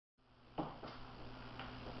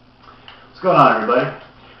What's going on, everybody?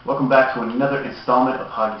 Welcome back to another installment of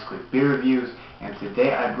Hoggie's Quick Beer Reviews, and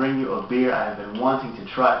today I bring you a beer I have been wanting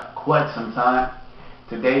to try for quite some time.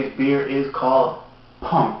 Today's beer is called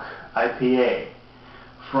Punk IPA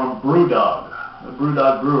from BrewDog, the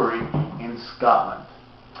BrewDog brewery in Scotland.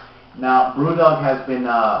 Now, BrewDog has been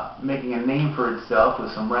making a name for itself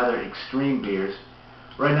with some rather extreme beers.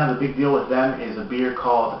 Right now, the big deal with them is a beer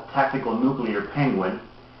called Tactical Nuclear Penguin.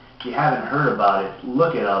 If you haven't heard about it,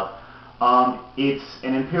 look it up. It's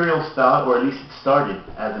an imperial stout, or at least it started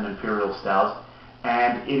as an imperial stout,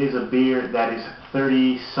 and it is a beer that is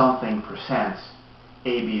 30-something%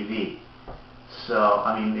 ABV. So,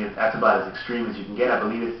 I mean, that's about as extreme as you can get. I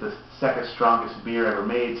believe it's the second strongest beer ever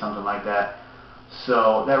made, something like that.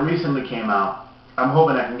 So, that recently came out. I'm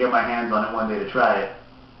hoping I can get my hands on it one day to try it.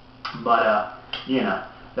 But, you know,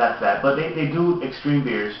 that's that. But they do extreme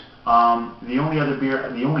beers. The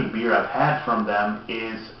only beer I've had from them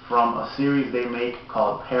is from a series they make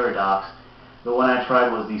called Paradox. The one I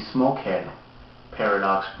tried was the Smokehead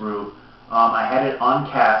Paradox brew. I had it on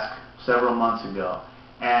cask several months ago,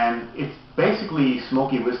 and it's basically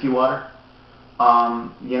smoky whiskey water.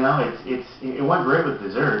 You know, it went great with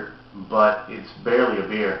dessert, but it's barely a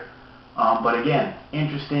beer. But again,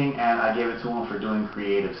 interesting, and I gave it to him for doing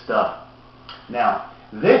creative stuff. Now,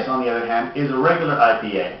 this, on the other hand, is a regular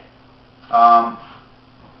IPA.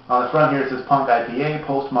 On the front here it says Punk IPA,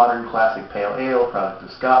 Postmodern Classic Pale Ale, product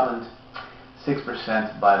of Scotland,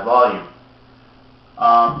 6% by volume.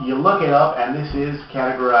 You look it up, and this is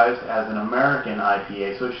categorized as an American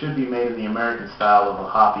IPA, so it should be made in the American style of a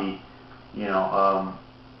hoppy, strong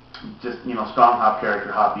hop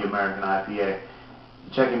character, hoppy American IPA.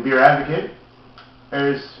 Checking Beer Advocate.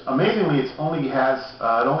 Amazingly, it only has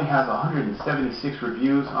 176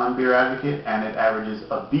 reviews on Beer Advocate, and it averages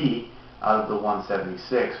a B out of the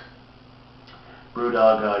 176.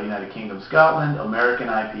 BrewDog, United Kingdom, Scotland, American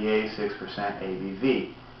IPA, 6%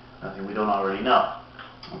 ABV. Nothing we don't already know.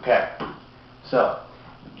 Okay, so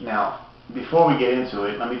now before we get into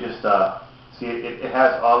it, let me just see. It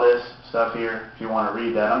has all this stuff here. If you want to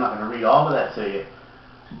read that, I'm not going to read all of that to you.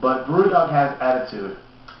 But BrewDog has attitude,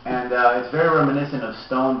 and it's very reminiscent of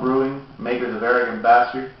Stone Brewing, makers of Arrogant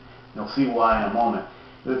Bastard. You'll see why in a moment.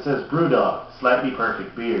 It says BrewDog, slightly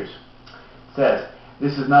perfect beers. It says,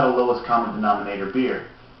 this is not a lowest common denominator beer.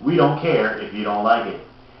 We don't care if you don't like it.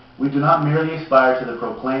 We do not merely aspire to the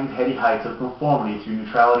proclaimed heady heights of conformity through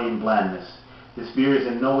neutrality and blandness. This beer is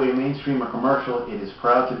in no way mainstream or commercial. It is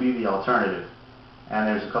proud to be the alternative. And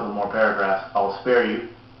there's a couple more paragraphs I'll spare you.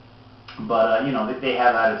 But, they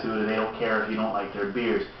have attitude, and they don't care if you don't like their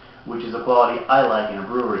beers, which is a quality I like in a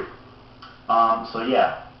brewery. So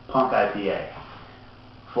yeah, Punk IPA.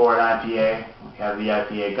 For an IPA, we have the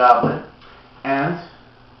IPA goblet. And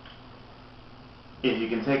if you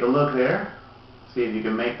can take a look there, see if you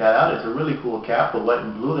can make that out. It's a really cool cap, the white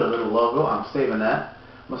and blue, their little logo. I'm saving that.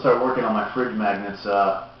 I'm going to start working on my fridge magnets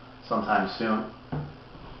sometime soon.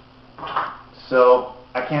 So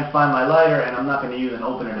I can't find my lighter, and I'm not going to use an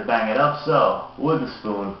opener to bang it up, so wooden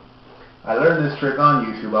spoon. I learned this trick on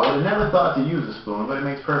YouTube. I would have never thought to use a spoon, but it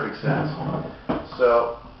makes perfect sense.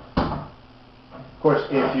 So, of course,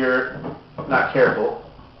 if you're not careful,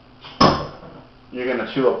 you're going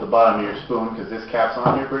to chew up the bottom of your spoon because this cap's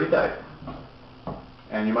on here pretty tight.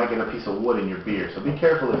 And you might get a piece of wood in your beer, so be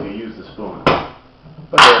careful if you use the spoon.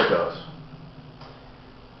 But there it goes.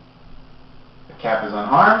 The cap is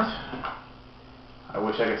unharmed. I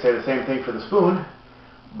wish I could say the same thing for the spoon,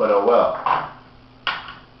 but oh well.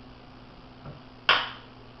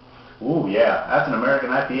 Ooh, yeah, that's an American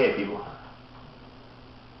IPA, people.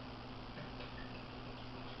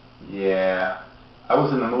 Yeah, I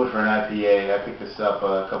was in the mood for an IPA. I picked this up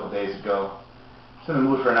a couple days ago. I was in the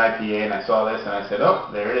mood for an IPA, and I saw this, and I said, oh,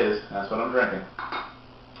 there it is. That's what I'm drinking. I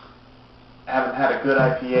haven't had a good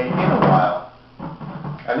IPA in a while.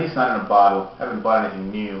 At least not in a bottle. I haven't bought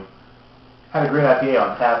anything new. Had a great IPA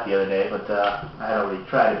on tap the other day, but I had already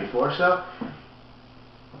tried it before, so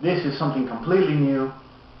this is something completely new,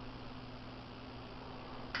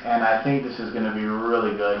 and I think this is going to be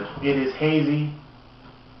really good. It is hazy.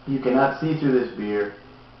 You cannot see through this beer.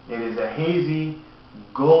 It is a hazy,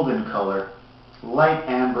 golden color, light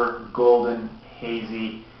amber, golden,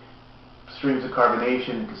 hazy, streams of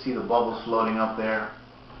carbonation. You can see the bubbles floating up there.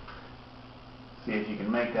 See if you can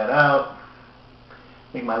make that out.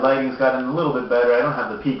 I think my lighting's gotten a little bit better. I don't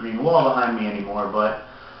have the pea green wall behind me anymore, but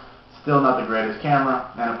still not the greatest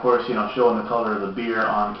camera. And of course, showing the color of the beer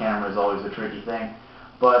on camera is always a tricky thing.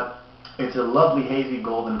 But it's a lovely hazy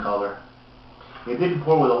golden color. It didn't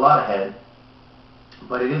pour with a lot of head,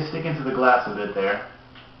 but it is sticking to the glass a bit there.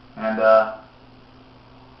 And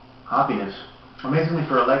hoppiness. Amazingly,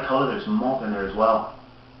 for a light color, there's malt in there as well.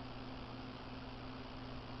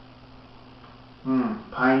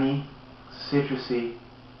 Piney, citrusy.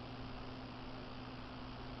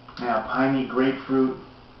 Yeah, piney grapefruit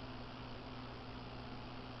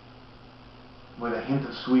with a hint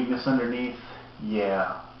of sweetness underneath.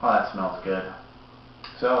 Yeah, oh, that smells good.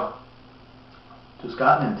 So, to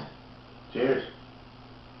Scotland. Cheers.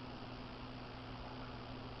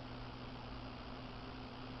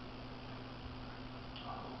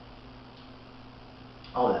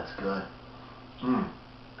 Oh, that's good.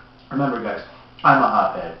 Remember, guys, I'm a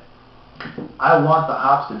hophead. I want the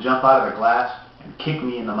hops to jump out of the glass and kick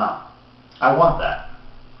me in the mouth. I want that.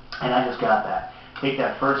 And I just got that. Take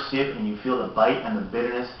that first sip and you feel the bite and the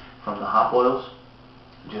bitterness from the hop oils.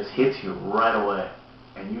 It just hits you right away.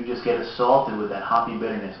 And you just get assaulted with that hoppy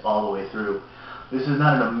bitterness all the way through. This is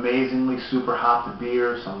not an amazingly super hopped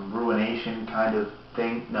beer, some ruination kind of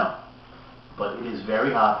thing. No. But it is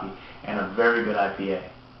very hoppy and a very good IPA.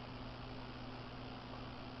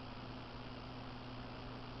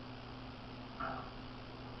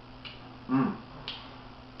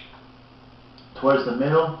 Towards the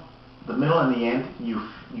middle and the end, you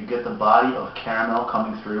get the body of caramel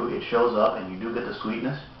coming through. It shows up, and you do get the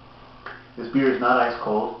sweetness. This beer is not ice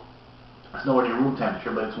cold. It's nowhere near room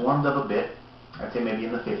temperature, but it's warmed up a bit. I'd say maybe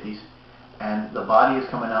in the 50s. And the body is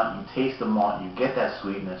coming out. You taste the malt. You get that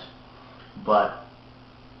sweetness, but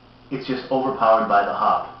it's just overpowered by the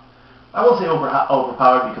hop. I won't say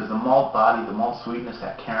overpowered because the malt body, the malt sweetness,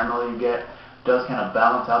 that caramel you get, does kind of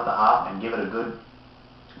balance out the hop and give it a good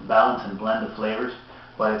balance and blend of flavors,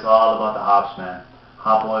 but it's all about the hops, man.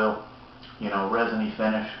 Hop oil, you know, resiny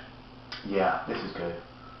finish. Yeah, this is good.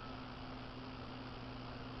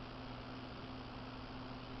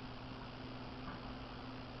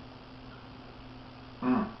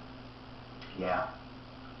 Yeah.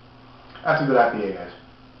 That's a good IPA, guys.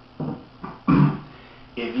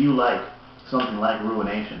 If you like something like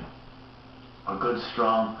Ruination, a good,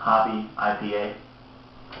 strong, hoppy IPA,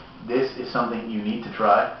 this is something you need to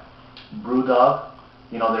try. BrewDog,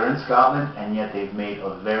 you know, they're in Scotland, and yet they've made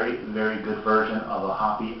a very, very good version of a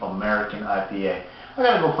hoppy American IPA. I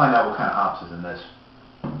gotta go find out what kind of hops is in this,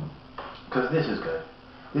 because this is good.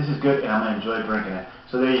 This is good, and I'm gonna enjoy drinking it.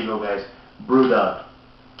 So there you go, guys. BrewDog,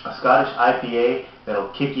 a Scottish IPA that'll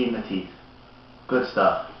kick you in the teeth. Good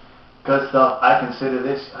stuff. Good stuff. I consider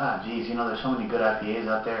this, geez, you know, there's so many good IPAs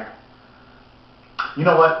out there. You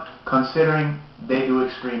know what? Considering they do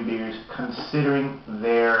extreme beers, considering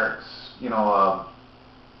they're, you know,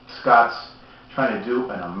 Scots trying to do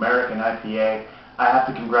an American IPA, I have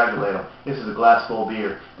to congratulate them. This is a glass full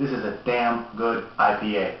beer. This is a damn good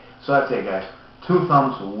IPA. So that's it, guys. 2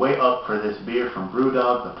 thumbs way up for this beer from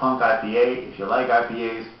BrewDog, the Punk IPA. If you like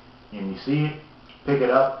IPAs and you see it, pick it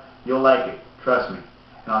up. You'll like it. Trust me.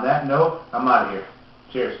 And on that note, I'm out of here.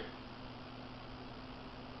 Cheers.